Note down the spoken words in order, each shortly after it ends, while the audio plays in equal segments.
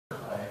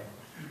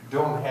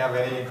don't have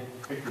any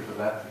pictures of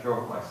that to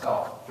show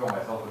myself,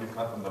 at least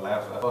not from the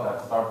lab, so I thought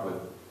I'd start with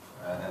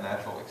a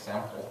natural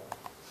example,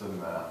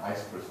 some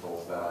ice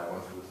crystals that I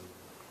once was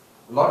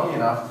lucky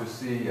enough to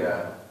see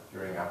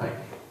during a hike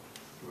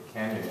to a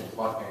canyon in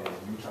Spot Canyon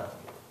in Utah.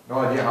 No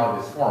idea how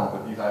this formed,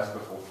 but these ice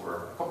crystals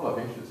were a couple of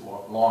inches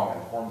long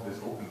and formed this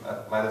open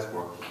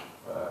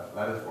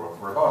latticework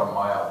for about a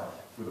mile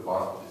through the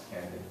bottom of this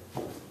canyon.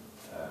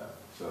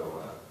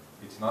 So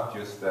it's not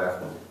just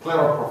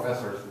clever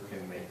professors who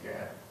can make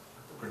a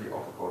pretty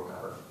awkward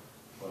matter,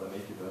 but a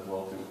native as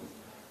well too.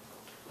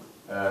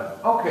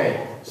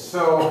 Okay,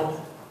 so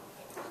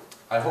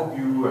I hope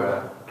you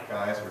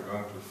guys are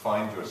going to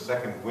find your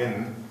second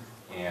win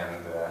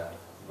and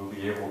will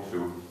be able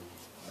to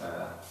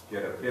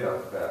get a bit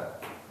of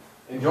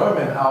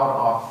enjoyment out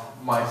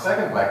of my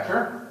second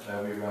lecture.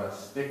 We're going to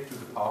stick to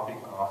the topic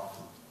of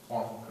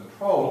quantum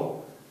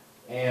control,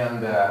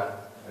 and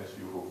as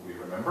you hopefully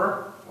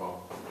remember,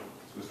 well,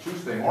 this was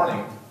Tuesday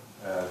morning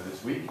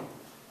this week.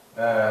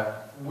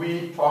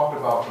 We talked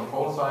about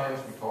control science,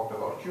 we talked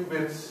about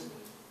qubits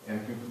and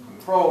qubit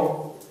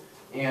control,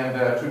 and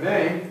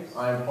today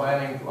I'm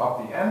planning to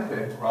up the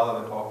ante. Rather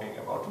than talking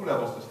about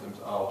two-level systems,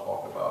 I'll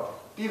talk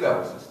about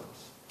d-level systems.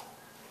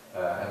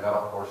 And that,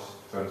 of course,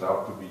 turns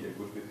out to be a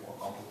good bit more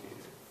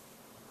complicated.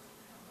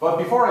 But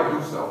before I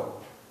do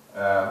so,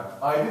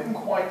 I didn't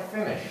quite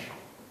finish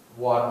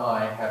what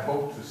I had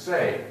hoped to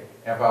say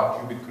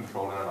about qubit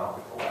control in an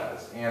optical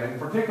lattice. And in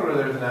particular,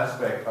 there's an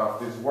aspect of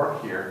this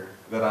work here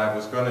that I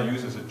was going to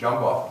use as a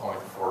jump-off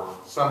point for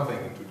something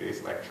in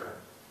today's lecture.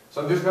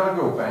 So I'm just going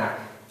to go back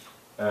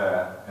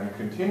and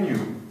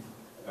continue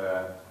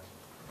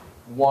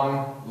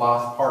one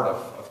last part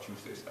of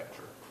Tuesday's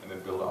lecture and then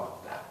build off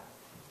of that.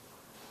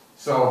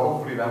 So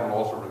hopefully that will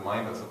also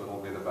remind us a little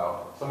bit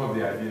about some of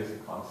the ideas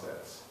and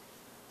concepts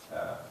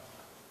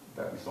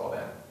that we saw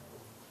then.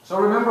 So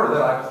remember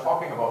that I was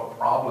talking about the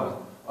problem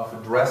of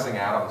addressing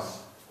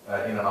atoms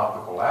in an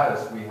optical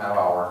lattice. We have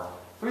our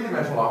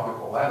three-dimensional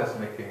optical lattice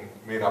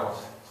made up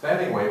of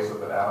standing waves so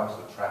that atoms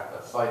attract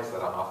at sites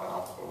that are not an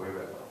optical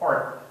wavelength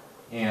apart.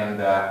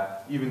 And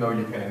even though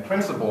you can in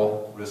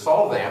principle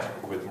resolve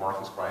that with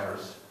Marcus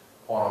Greiner's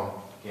quantum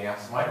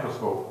gas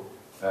microscope,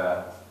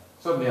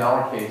 certainly in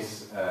our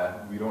case,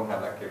 we don't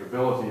have that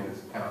capability, and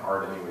it's kind of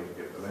hard anyway to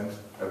get the lens,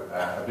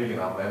 a big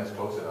enough lens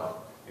close enough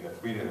in a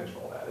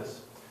three-dimensional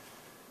lattice.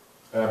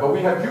 But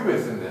we have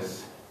qubits in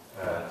this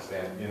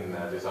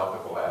this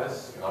optical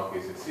lattice. In our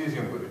case, it's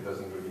cesium, but it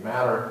doesn't really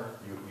matter.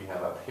 We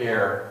have a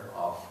pair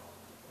of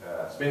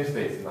spin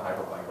states in the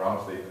hyperplan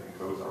ground state that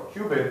encodes our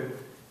qubit.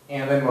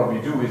 And then what we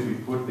do is we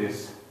put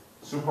this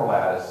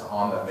superlattice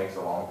on that makes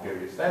a long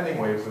period standing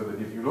wave, so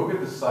that if you look at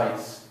the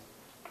sites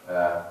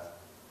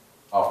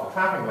of the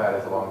trapping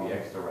lattice along the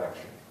x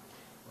direction,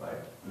 right,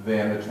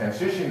 then the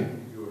transition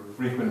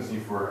frequency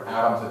for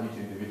atoms at each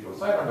individual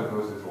site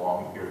undergoes this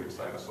long period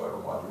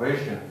sinusoidal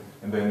modulation.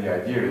 And then the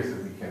idea is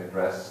that we can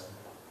address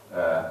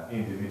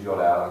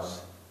individual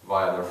atoms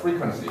via their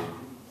frequency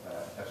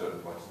at certain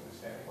points in the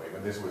standing wave.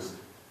 And this was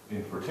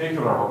in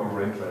particular what we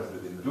were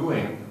interested in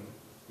doing.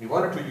 We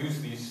wanted to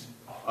use these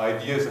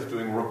ideas of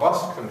doing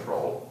robust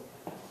control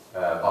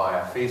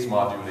via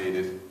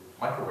phase-modulated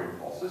microwave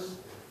pulses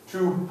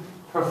to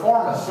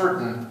perform a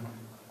certain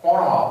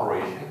quantum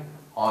operation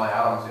on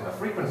atoms in a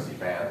frequency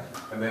band,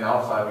 and then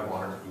outside we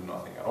wanted to do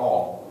nothing at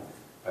all.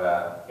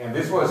 And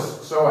this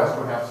was so as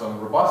to have some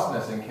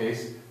robustness in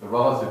case the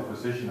relative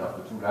position of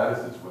the two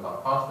lattices were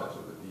not constant, so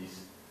that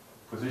these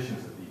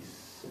positions of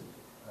these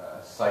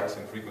sites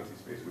in frequency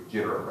space would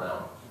jitter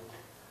around.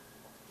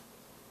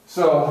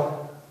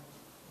 So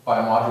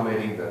by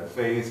modulating the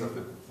phase of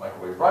the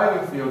microwave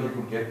driving field, you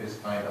could get this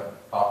kind of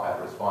top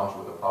hat response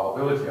where the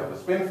probability of the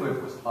spin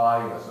flip was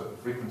high in a certain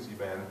frequency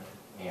band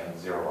and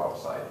zero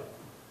outside.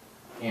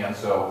 And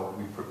so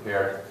we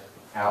prepared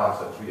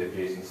atoms at three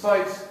adjacent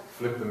sites,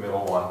 flipped the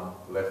middle one,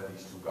 left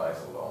these two guys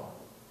alone.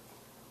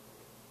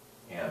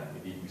 And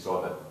indeed we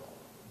saw that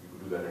we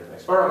could do that in an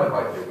experiment.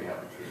 Right here we have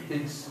the three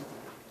peaks.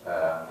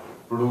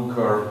 Blue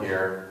curve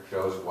here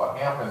shows what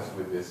happens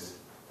with this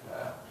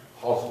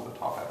pulse to the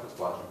top hat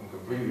response. You can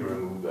completely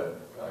remove the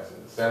guys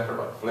in the center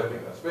by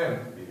flipping the spin,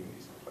 leaving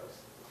these in place.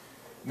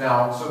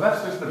 Now, so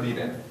that's just a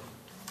lead-in,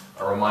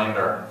 a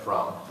reminder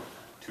from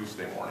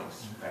Tuesday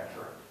morning's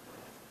lecture.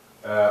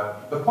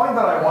 The point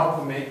that I want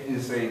to make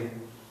is a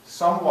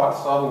somewhat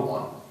subtle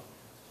one.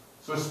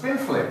 So spin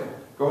flip,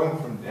 going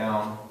from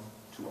down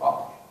to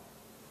up.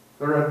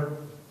 There are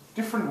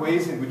different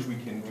ways in which we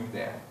can do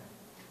that.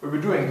 What we're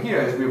doing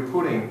here is we're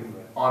putting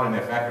on an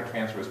effector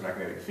transverse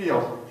magnetic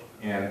field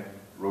and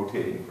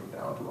rotating from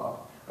down to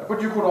up.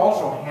 But you could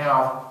also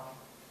have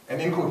an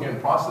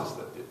incoherent process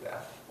that did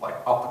that, like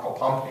optical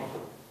pumping,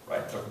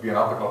 right? So it could be an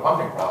optical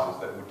pumping process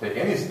that would take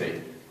any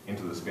state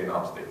into the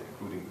spin-up state,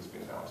 including the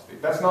spin-down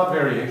state. That's not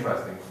very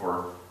interesting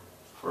for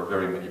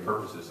very many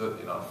purposes,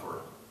 certainly not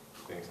for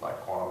things like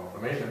quantum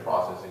information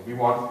processing. We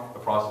want the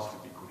process to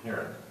be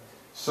coherent.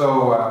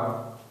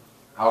 So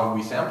how do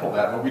we sample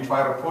that? Well, we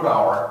try to put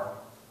our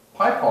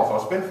pi pulse, our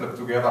spin flip,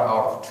 together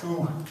out of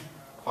two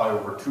pi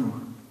over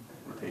 2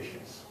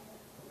 rotations.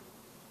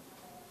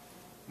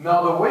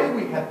 Now the way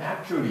we had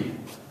actually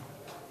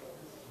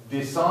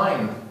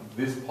designed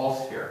this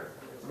pulse here,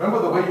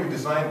 remember the way you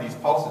design these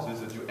pulses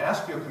is that you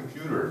ask your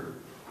computer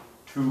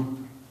to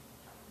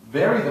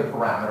vary the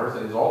parameters,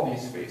 that is all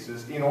these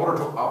phases, in order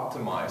to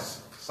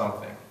optimize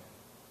something.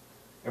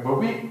 And what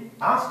we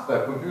asked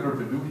the computer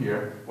to do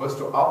here was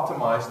to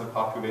optimize the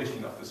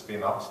population of the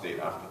spin-up state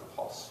after the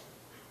pulse.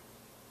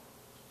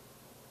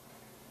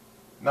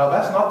 Now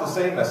that's not the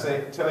same as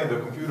telling the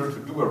computer to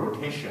do a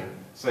rotation,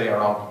 say,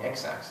 around the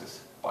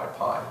x-axis by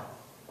pi.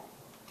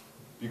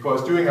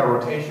 Because doing a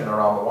rotation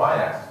around the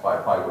y-axis by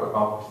pi would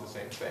accomplish the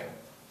same thing.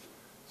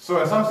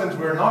 So in some sense,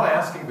 we're not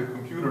asking the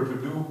computer to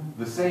do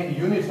the same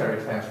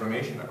unitary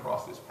transformation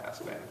across this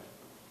passband.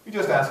 We're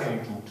just asking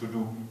it to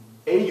do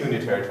a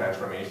unitary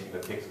transformation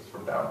that takes us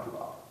from down to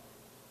up.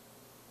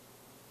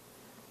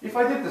 If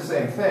I did the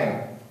same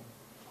thing,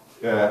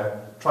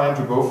 trying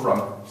to go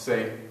from,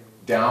 say,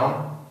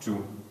 down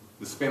to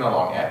the spin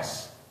along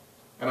x,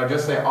 and I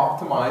just say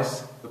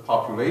optimize the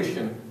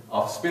population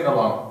of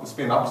the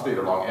spin up state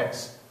along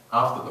x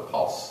after the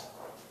pulse.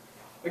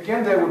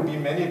 Again, there would be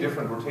many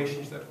different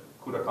rotations that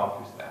could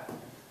accomplish that.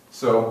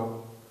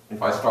 So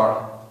if I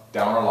start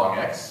down along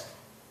x,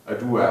 I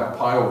do a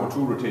pi over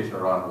 2 rotation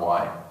around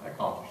y, I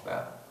accomplish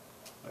that.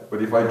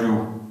 But if I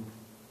do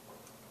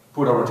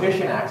put a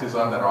rotation axis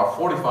on that are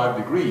 45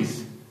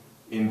 degrees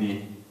in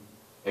the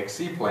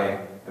xc plane,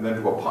 and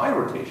then do a pi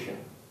rotation,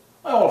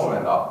 I also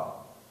end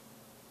up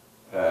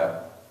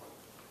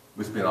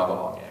with spin up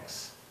along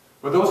x.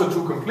 But those are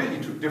two completely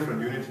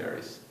different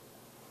unitaries.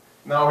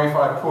 Now if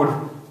I put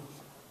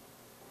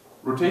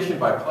rotation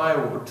by pi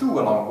over 2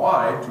 along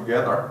y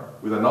together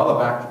with another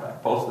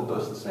back-to-back pulse that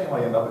does the same,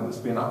 I end up in the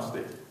spin-up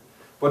state.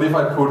 But if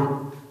I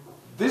put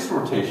this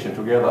rotation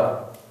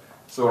together,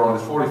 so on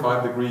this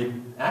 45-degree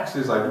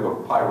axis I do a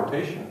pi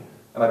rotation,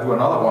 and I do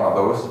another one of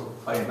those,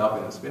 I end up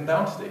in the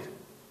spin-down state.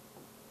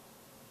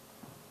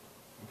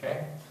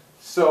 Okay?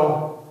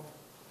 So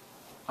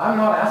I'm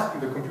not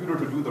asking the computer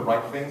to do the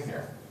right thing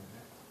here.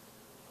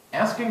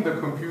 Asking the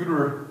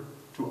computer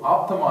to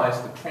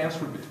optimize the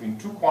transfer between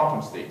two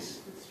quantum states,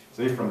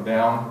 say from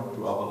down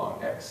to up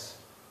along x,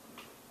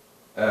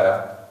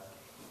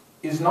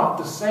 is not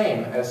the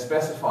same as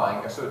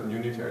specifying a certain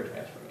unitary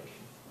transformation.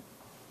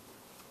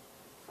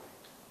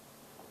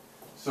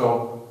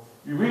 So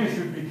you really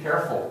should be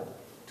careful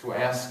to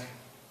ask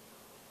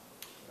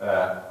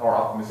our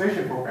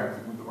optimization program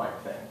to do the right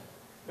thing.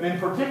 And in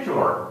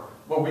particular,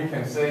 what we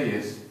can say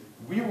is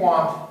we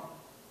want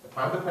a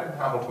time-dependent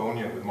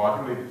Hamiltonian with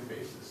modulated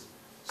phases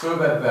so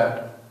that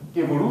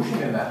the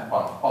evolution in that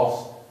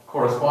pulse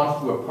corresponds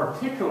to a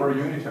particular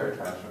unitary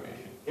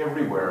transformation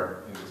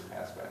everywhere in this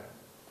passband.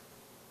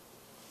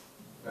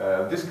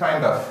 This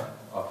kind of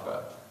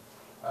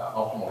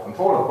optimal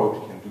control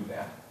approach can do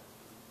that.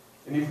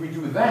 And if we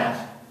do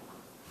that,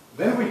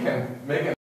 then we can make an